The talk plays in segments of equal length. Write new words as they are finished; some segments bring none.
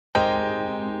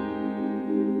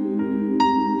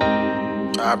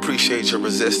I appreciate your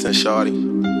resistance, shawty.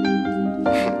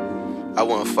 I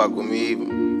wouldn't fuck with me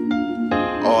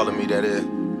either. All of me, that is.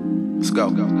 Let's go.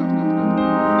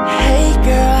 Hey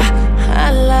girl,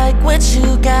 I like what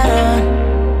you got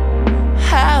on.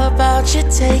 How about you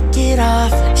take it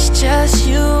off? It's just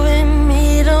you and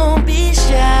me, don't be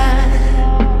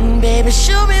shy. Baby,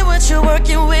 show me what you're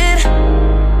working with.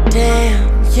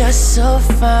 Damn, you're so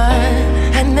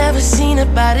fine. I never seen a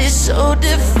body so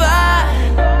defined.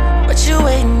 What you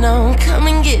waiting on? Come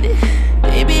and get it.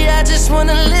 Baby, I just want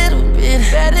a little bit.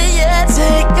 Better yet,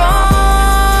 take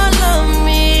all of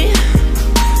me.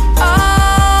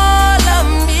 All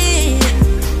of me.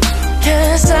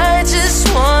 'Cause I just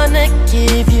wanna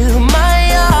give you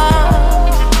my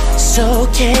all. So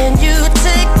can you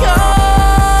take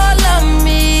all of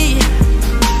me?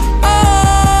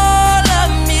 All of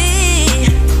me.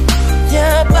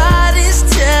 Your body's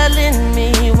telling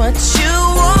me what you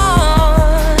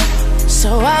want,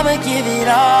 so I'ma give it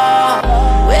all.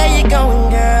 Where you going,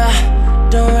 girl?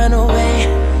 Don't run away.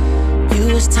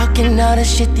 You was talking all that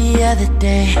shit the other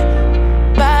day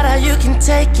about how you can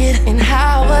take it and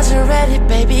how I wasn't ready,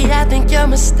 baby. I think you're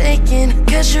mistaken.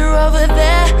 'Cause you're over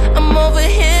there, I'm over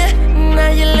here. Now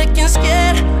you're looking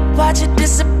scared. Watch it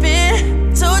disappear.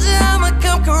 Told you I'ma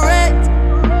come correct,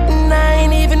 and I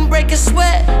ain't even break a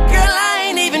sweat. Girl, I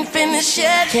ain't even finished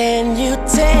yet. Can you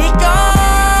take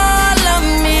all of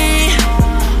me?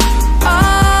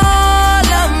 All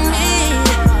of me.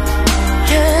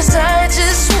 'Cause I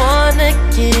just wanna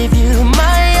give you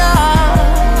my all.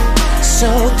 So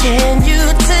can you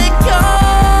take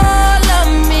all of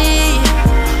me?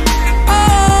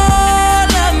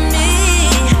 All of me.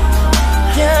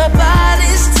 Your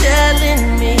body's telling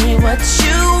me what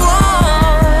you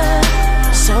want,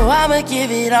 so I'ma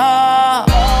give it all.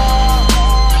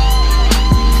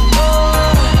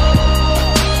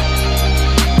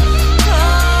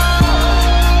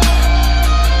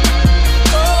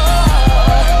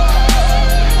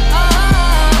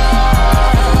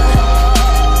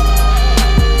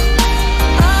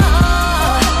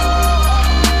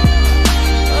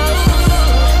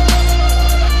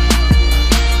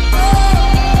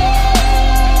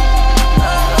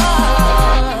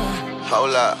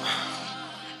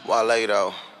 Wale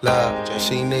though. Love,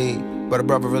 she need, but her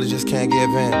brother really just can't give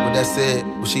in. With that said,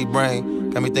 what she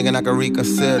bring, got me thinking I can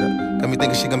reconsider. Got me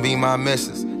thinking she can be my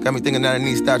missus. Got me thinking that I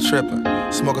need to stop tripping.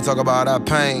 Smoking, talk about our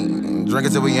pain.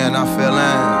 Drinking till we end our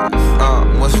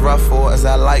feelings. What's rough for is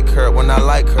I like her when I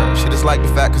like her. She just like the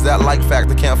fact, 'cause that like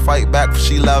factor can't fight back, for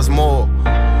she loves more.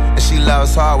 And she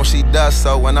loves hard when she does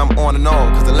so, when I'm on and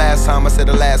off. 'Cause the last time I said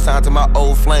the last time to my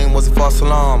old flame was a false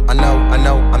alarm. I know,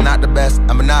 I'm not the best.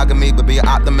 I'm monogamy, but be an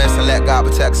optimist and let God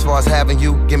protect. As far as having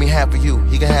you, give me half of you,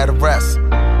 he can have the rest.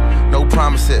 No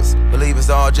promises, believe it's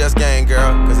all just game,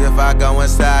 girl. 'Cause if I go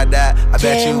inside that, I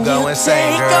bet you go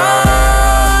insane, girl.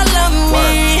 All of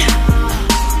me.